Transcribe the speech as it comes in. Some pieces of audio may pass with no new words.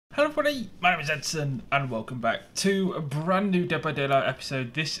Hello everybody, my name is Edson and welcome back to a brand new Dead by Daylight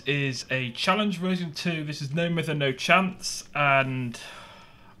episode. This is a challenge version 2, this is No Mither, No Chance, and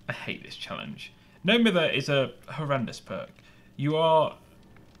I hate this challenge. No Mither is a horrendous perk. You are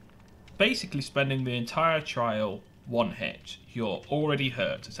basically spending the entire trial one hit. You're already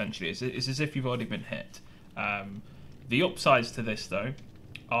hurt, essentially. It's as if you've already been hit. The upsides to this, though,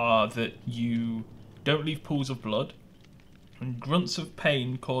 are that you don't leave pools of blood, and grunts of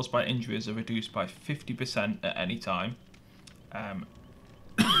pain caused by injuries are reduced by 50% at any time. And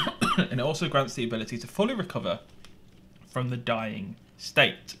it also grants the ability to fully recover from the dying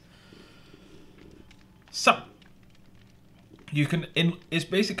state. So, you can it's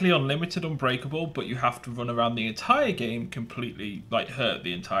basically unlimited unbreakable, but you have to run around the entire game completely, like, hurt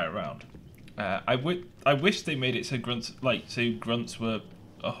the entire round. I wish they made it so grunts were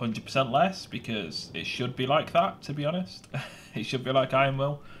 100% less, because it should be like that, to be honest. It should be like Iron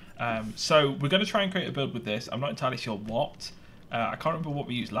Will. So we're going to try and create a build with this. I'm not entirely sure what. I can't remember what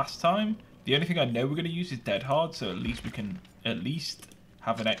we used last time. The only thing I know we're going to use is Dead Hard, so at least we can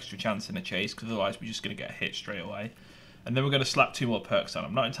have an extra chance in a chase, because otherwise we're just going to get hit straight away. And then we're going to slap 2 more perks on.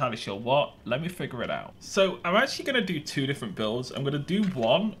 I'm not entirely sure what. Let me figure it out. So I'm actually going to do 2 different builds. I'm going to do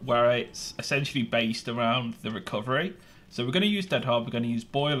one where it's essentially based around the recovery. So we're going to use Dead Hard, we're going to use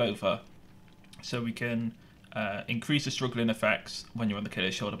Boil Over, so we can increase the struggling effects when you're on the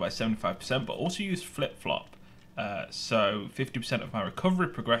killer's shoulder by 75%, but also use Flip Flop. So 50% of my recovery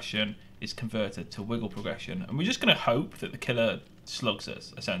progression is converted to wiggle progression, and we're just going to hope that the killer slugs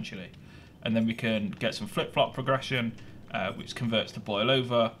us, essentially. And then we can get some Flip Flop progression, which converts to Boil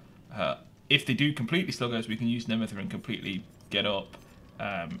Over. If they do completely slug us, we can use Mither and completely get up,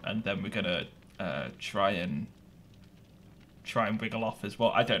 and then we're going to try and wiggle off as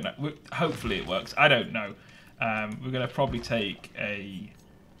well. I don't know. Hopefully it works. I don't know. We're going to probably take a...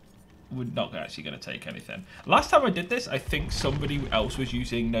 We're not actually going to take anything. Last time I did this, I think somebody else was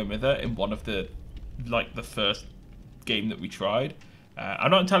using No Mither in one of the first game that we tried. I'm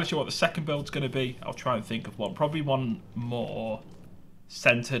not entirely sure what the second build's going to be. I'll try and think of one. Probably one more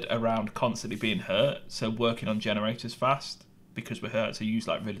centered around constantly being hurt, so working on generators fast, because we're hurt, to use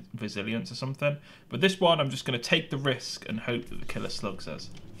like resilience or something. But this one, I'm just going to take the risk and hope that the killer slugs us.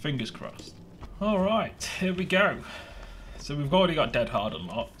 Fingers crossed. Alright, here we go. So we've already got Dead Hard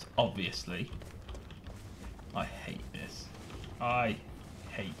unlocked, obviously. I hate this. I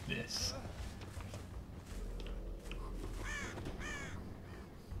hate this.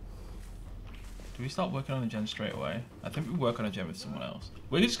 Do we start working on a gen straight away? I think we work on a gen with someone else.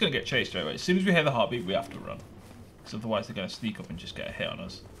 We're just going to get chased straight away. As soon as we hear the heartbeat, we have to run. Because otherwise they're going to sneak up and just get a hit on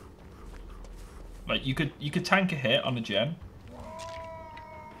us. Like, you could tank a hit on a gen.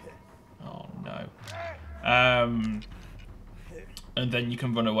 Oh no. And then you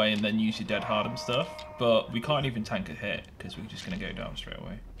can run away and then use your Dead Hard and stuff. But we can't even tank a hit, because we're just going to go down straight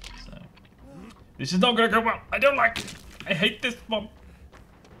away. So this is not going to go well. I don't like it. I hate this one.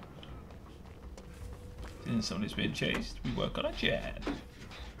 Since somebody's being chased, we work on a gen.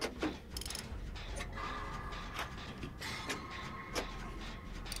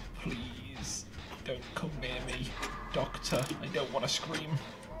 Please, don't come near me, Doctor. I don't want to scream.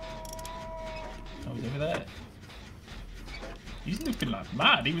 Oh, he's over there. He's looking like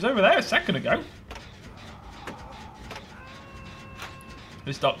mad. He was over there a second ago.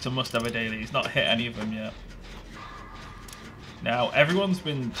 This Doctor must have a daily. He's not hit any of them yet. Now, everyone's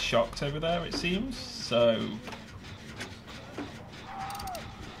been shocked over there, it seems, so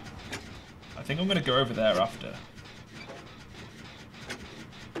I think I'm going to go over there after.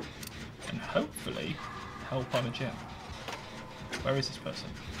 And hopefully help on a gem. Where is this person?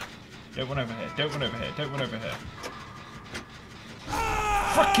 Don't run over here, don't run over here, don't run over here.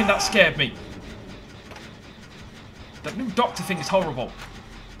 Fucking that scared me! That new Doctor thing is horrible.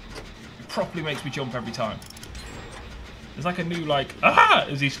 It properly makes me jump every time. There's like a new, like, ah!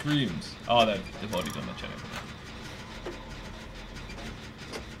 As he screams. Oh, they've already done the gen over there.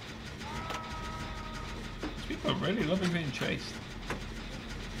 These people are really loving being chased.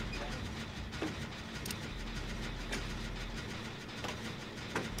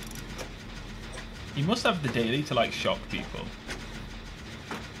 He must have the daily to, like, shock people.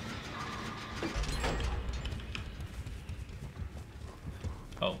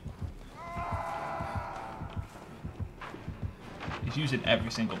 Oh. He's using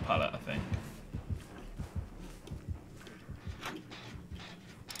every single pallet, I think.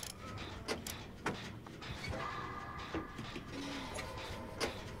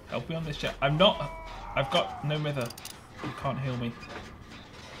 Help me on this jet. I've got no Mither. You can't heal me.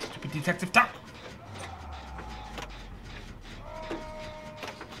 Stupid detective tap!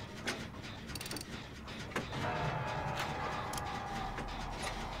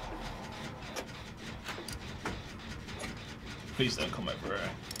 Please don't come over here.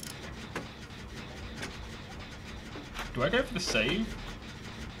 Do I go for the save?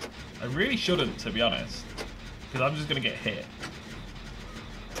 I really shouldn't, to be honest. Because I'm just going to get hit.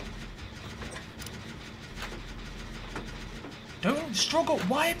 Don't struggle.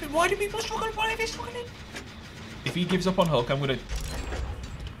 Why do people struggle? Why are they struggling? If he gives up on Hook, I'm going to... Is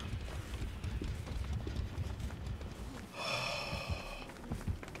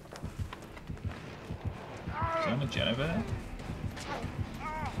there a gen over there?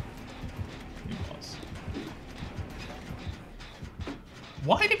 He was.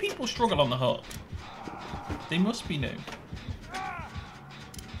 Why do people struggle on the Hook? They must be new.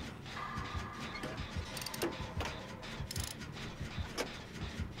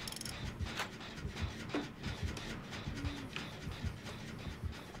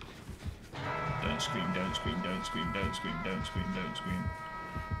 Don't scream, don't scream, don't scream, don't scream, don't scream, don't scream.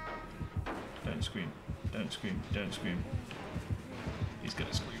 Don't scream, don't scream, don't scream. He's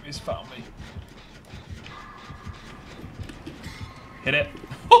gonna scream, he's found me. Hit it.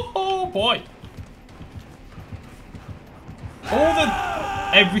 Oh boy!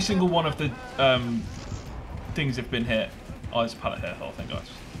 Every single one of the things have been hit. Oh, there's a pallet here. Oh, thank God.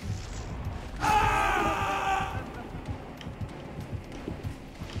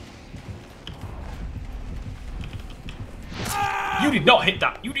 You did not hit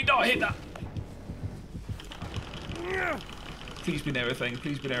that. You did not hit that. Please be near a thing.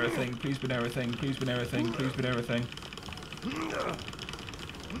 Please be near a thing. Please be near a thing. Please be near a thing. Please be near a thing.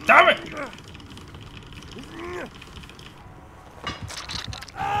 Damn it!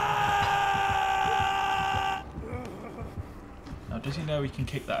 Now, does he know he can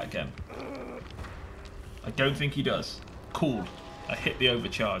kick that again? I don't think he does. Cool. I hit the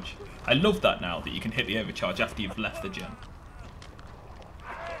overcharge. I love that now, that you can hit the overcharge after you've left the gen.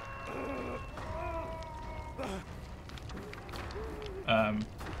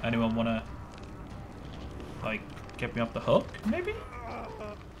 Anyone wanna, like, get me off the hook, maybe?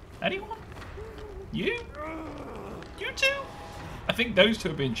 Anyone? You? You two? I think those two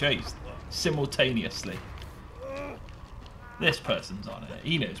are being chased simultaneously. This person's on it.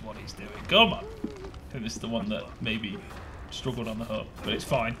 He knows what he's doing. Come on. I think this is the one that maybe struggled on the hook, but it's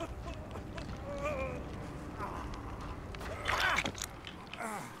fine.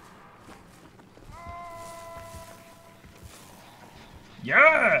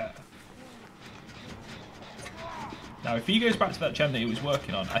 Yeah! Now, if he goes back to that gen that he was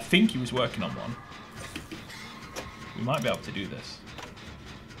working on, I think he was working on one. We might be able to do this.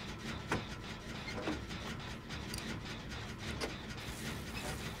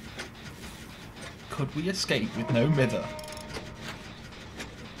 Could we escape with no Mither?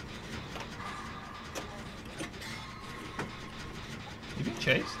 You being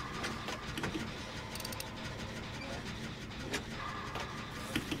chased?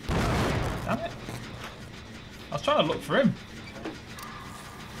 Damn it. I was trying to look for him.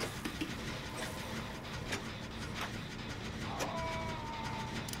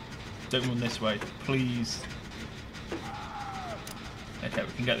 Don't run this way, please. Okay,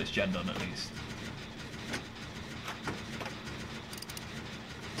 we can get this gen done at least.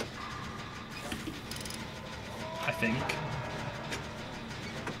 I think.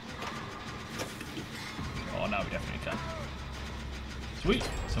 Oh, now we definitely can. Sweet.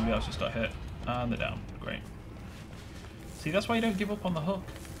 Somebody else just got hit. And they're down. Great. See, that's why you don't give up on the hook.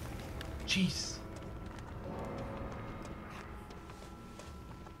 Jeez.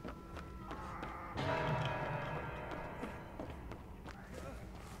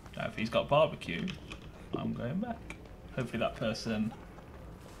 Now, if he's got barbecue, I'm going back. Hopefully that person...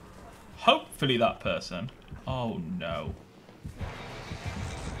 Oh, no.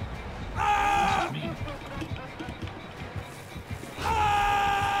 That's just me.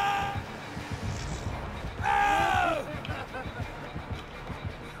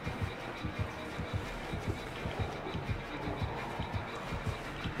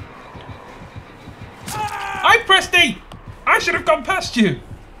 I pressed E! I should have gone past you!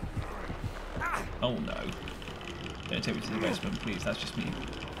 Oh no. Don't take me to the basement, please. That's just me.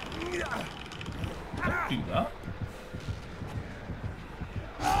 Don't do that.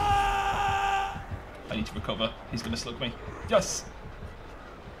 I need to recover. He's going to slug me. Yes!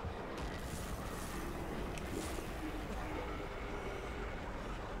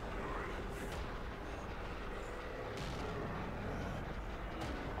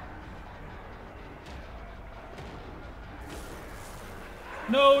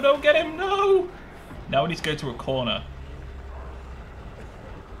 No, don't get him, no! Now we need to go to a corner.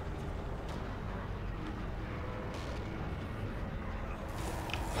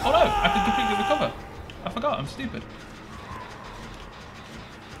 Oh no, I can completely recover. I forgot, I'm stupid.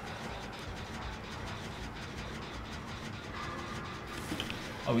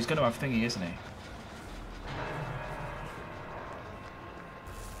 Oh, he's going to have thingy, isn't he?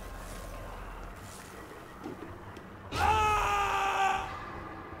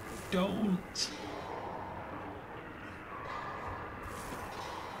 Don't.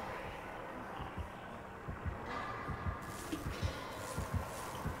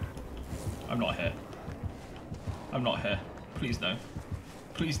 I'm not here. I'm not here. Please no.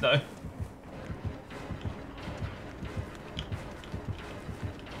 Please no.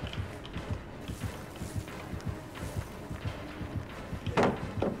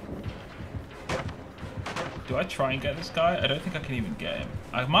 Do I try and get this guy? I don't think I can even get him.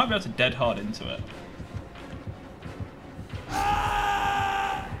 I might be able to dead hard into it.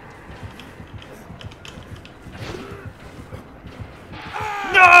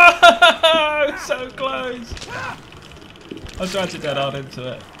 No! So close! I was trying to dead hard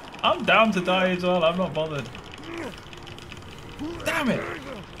into it. I'm down to die as well. I'm not bothered. Damn it!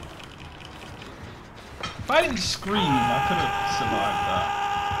 If I didn't scream, I could have survived that.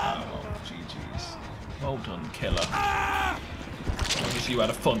 Well done, killer. I wish you had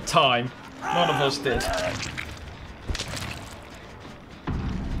a fun time. None of us did.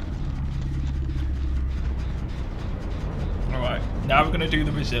 Alright, now we're going to do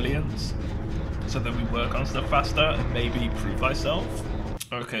the resilience. So that we work on stuff faster and maybe prove thyself.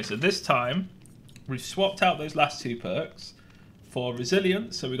 Okay, so this time, we've swapped out those last two perks for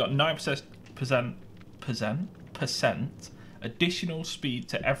resilience. So we got 9% additional speed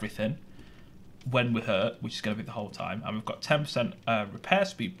to everything when we're hurt, which is going to be the whole time, and we've got 10% repair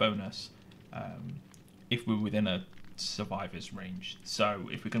speed bonus if we're within a survivor's range. So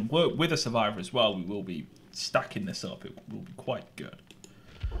if we can work with a survivor as well, we will be stacking this up. It will be quite good.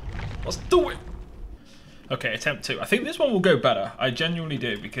 Let's do it. Okay, attempt 2. I think this one will go better. I genuinely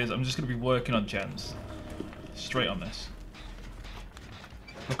do, because I'm just going to be working on gens straight on this.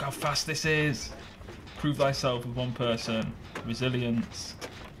 Look how fast this is. Prove thyself with one person. Resilience.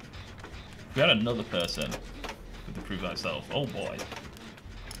 We had another person with the prove thyself. Oh boy.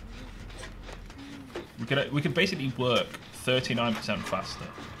 We could basically work 39% faster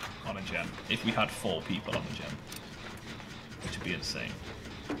on a gen if we had 4 people on the gen, which would be insane.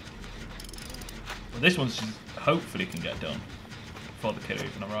 But this one's just hopefully can get done before the killer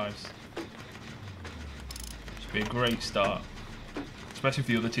even arrives. Should be a great start, especially if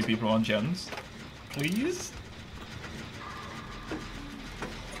the other 2 people are on gens. Please.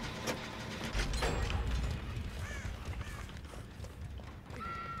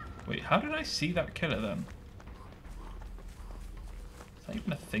 Wait, how did I see that killer then? Is that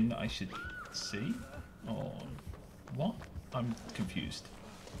even a thing that I should see? Or what? I'm confused.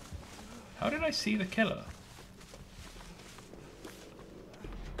 How did I see the killer?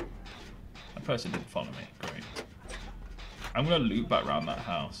 That person didn't follow me. Great. I'm going to loop back around that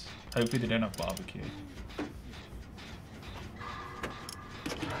house. Hopefully they don't have barbecue.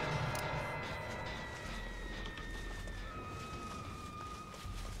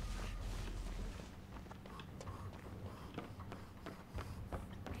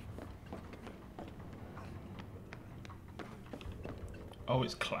 Oh,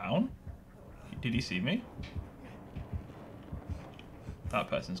 it's Clown? Did he see me? That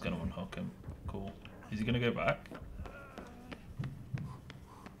person's going to unhook him. Cool. Is he going to go back?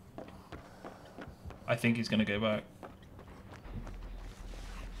 I think he's going to go back.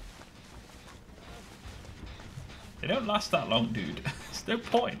 They don't last that long, dude. There's no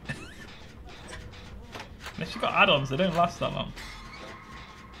point. Unless you've got add-ons, they don't last that long.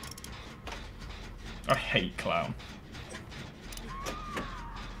 I hate Clown.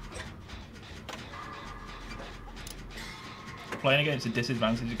 Playing against a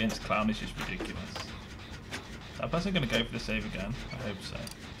disadvantage against Clown is just ridiculous. Is that person going to go for the save again? I hope so.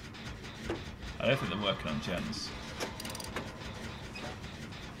 I don't think they're working on gens.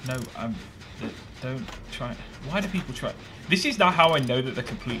 No, don't try. Why do people try? This is not how I know that they're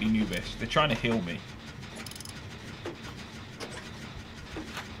completely noobish. They're trying to heal me.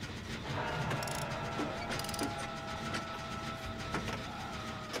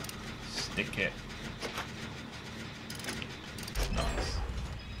 Stick it. Nice.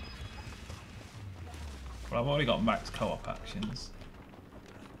 Well, I've already got max co-op actions.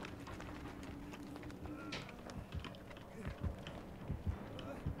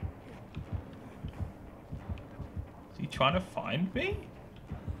 Trying to find me?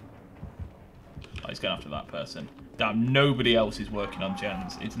 Oh, he's going after that person. Damn, nobody else is working on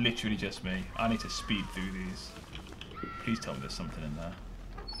gens. It's literally just me. I need to speed through these. Please tell me there's something in there.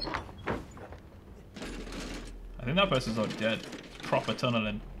 I think that person's already dead. Proper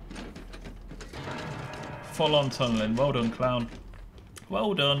tunneling. Full on tunneling. Well done, Clown.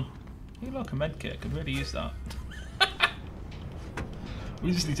 Well done. Hey, look, a med kit. Could really use that.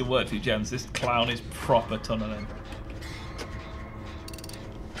 We just need to work through gens. This clown is proper tunneling.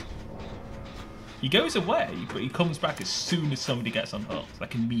 He goes away, but he comes back as soon as somebody gets unhooked,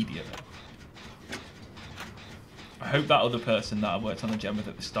 like immediately. I hope that other person that I worked on the gen with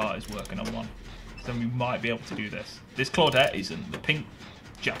at the start is working on one. Then we might be able to do this. This Claudette isn't. The pink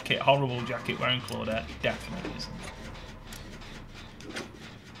jacket, horrible jacket wearing Claudette, definitely isn't.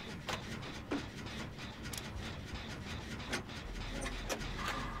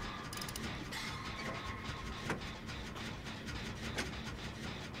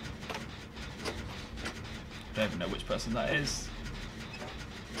 I don't even know which person that is.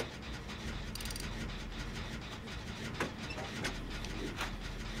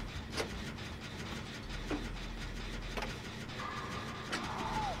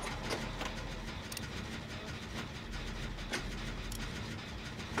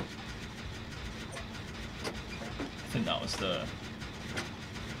 I think that was the...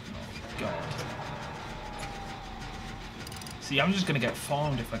 Oh, God. See, I'm just going to get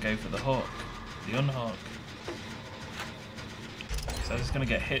farmed if I go for the hook. The unhook. So I'm just going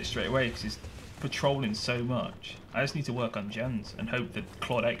to get hit straight away because he's patrolling so much. I just need to work on gens and hope that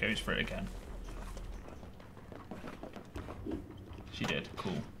Claudette goes for it again. She did.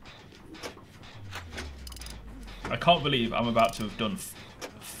 Cool. I can't believe I'm about to have done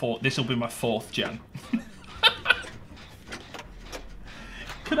this will be my 4th gen.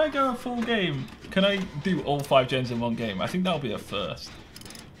 Can I go a full game? Can I do all 5 gens in one game? I think that'll be a first.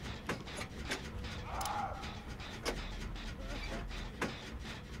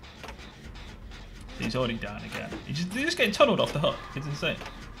 He's already down again. They're just getting tunneled off the hook. It's insane.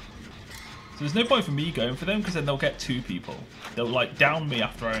 So there's no point for me going for them because then they'll get 2 people. They'll like down me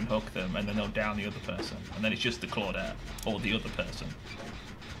after I unhook them and then they'll down the other person. And then it's just the Claudette or the other person.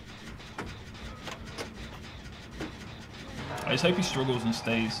 I just hope he struggles and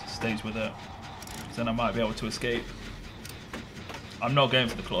stays with it. So then I might be able to escape. I'm not going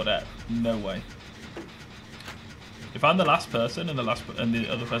for the Claudette. No way. If I'm the last person and the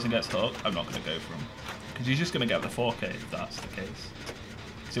other person gets hooked, I'm not going to go for him. Because he's just going to get the 4K if that's the case.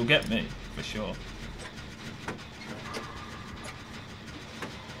 Because he'll get me, for sure.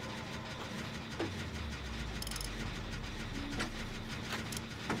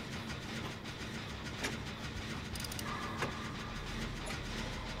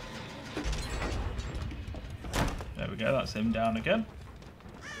 There we go, that's him down again.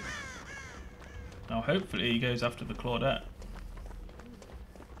 Now hopefully he goes after the Claudette.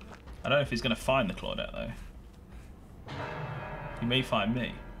 I don't know if he's going to find the Claudette though. He may find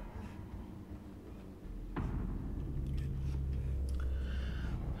me.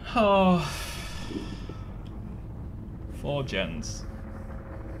 Oh. 4 gens.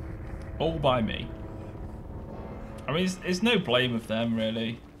 All by me. I mean, it's no blame of them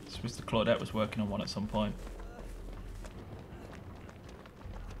really. It's just the Claudette was working on one at some point.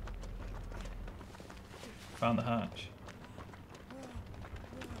 Found the hatch.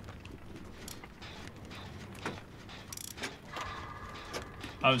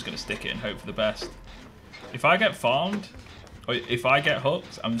 I'm just going to stick it and hope for the best. If I get farmed, or if I get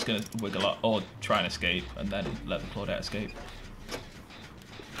hooked, I'm just going to wiggle up or try and escape and then let the Claudette escape.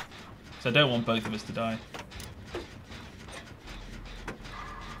 So I don't want both of us to die.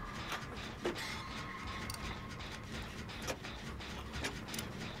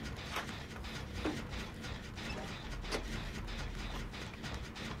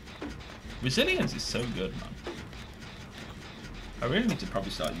 Resilience is so good, man. I really need to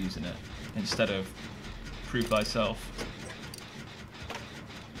probably start using it instead of prove thyself.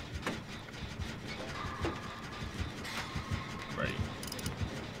 Great.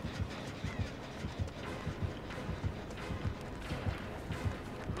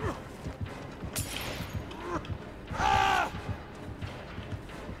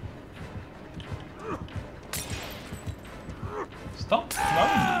 Stop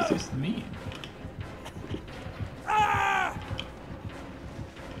throwing these, it's mean.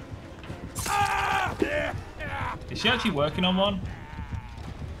 Is she actually working on one?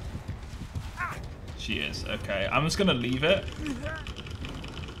 She is, okay. I'm just gonna leave it.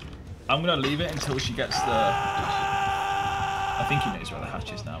 I'm gonna leave it until she gets the... I think he knows where the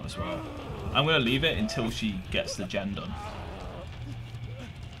hatch is now as well. I'm gonna leave it until she gets the gen done.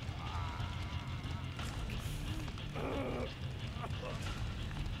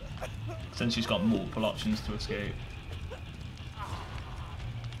 Since she's got multiple options to escape.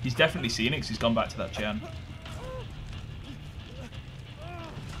 He's definitely seen it because he's gone back to that gen.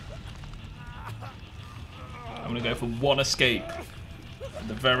 I'm gonna go for one escape. At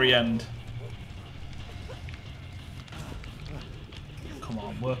the very end. Come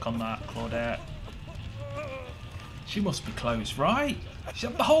on, work on that, Claudette. She must be close, right? She's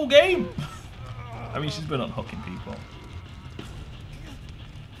had the whole game. I mean, she's been unhooking people.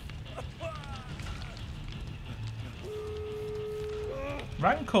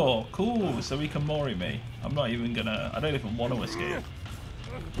 Rancor, cool, so he can Mori me. I'm not even gonna, I don't even want to escape.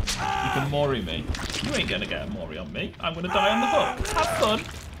 You can Mori me. You ain't gonna get a Mori on me. I'm gonna die on the hook. Have fun.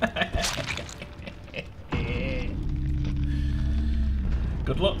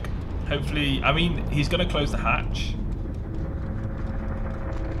 Good luck. Hopefully, I mean, he's gonna close the hatch.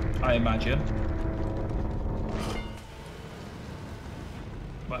 I imagine.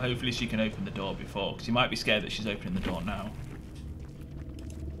 But hopefully she can open the door before, because he might be scared that she's opening the door now.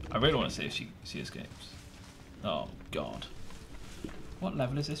 I really want to see if she escapes. Oh, God. What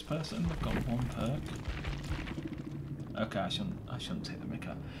level is this person? They've got 1 perk. Okay, I shouldn't take the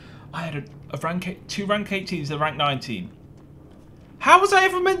micker. I had a rank 2 rank 18s and a rank 19. How was I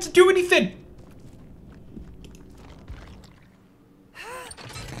ever meant to do anything?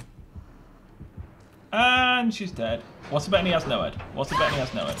 And she's dead. What's the bet he has no head? What's the bet he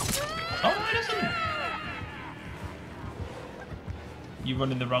has no head? Oh, he doesn't. You're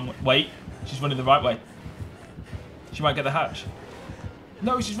running the wrong way. Wait, she's running the right way. She might get the hatch.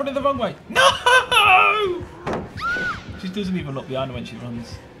 No, she's running the wrong way. No! She doesn't even look behind her when she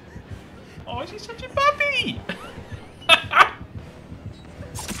runs. Oh, she's such a puppy!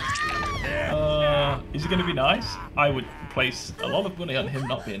 Is he going to be nice? I would place a lot of money on him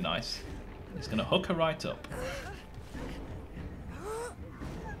not being nice. He's going to hook her right up.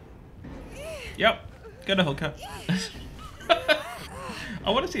 Yep, gonna hook her. I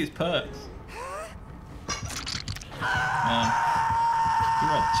want to see his perks. He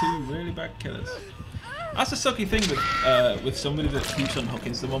had 2 really bad killers. That's the sucky thing with somebody that keeps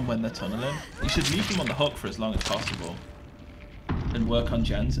unhooking someone when they're tunneling. You should leave them on the hook for as long as possible and work on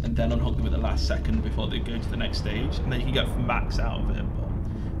gens, and then unhook them at the last second before they go to the next stage, and then you can get max out of it. But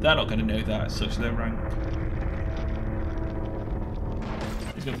they're not going to know that at such low rank.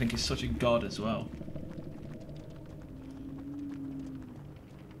 He's going to think he's such a god as well.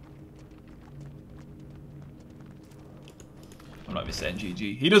 I'm not even saying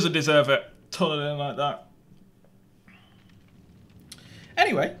GG. He doesn't deserve it. Tunneling like that.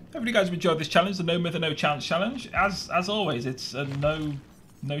 Anyway, hopefully you guys have enjoyed this challenge, the No Mither No Chance challenge. As always, it's a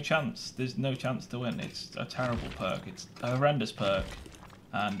no chance. There's no chance to win. It's a terrible perk. It's a horrendous perk,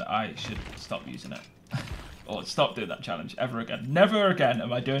 and I should stop using it. Or stop doing that challenge ever again. Never again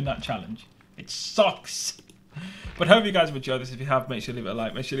am I doing that challenge. It sucks. But hope you guys have enjoyed this. If you have, make sure to leave it a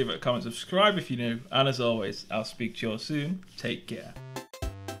like, make sure to leave it a comment, subscribe if you're new, and as always, I'll speak to you all soon. Take care.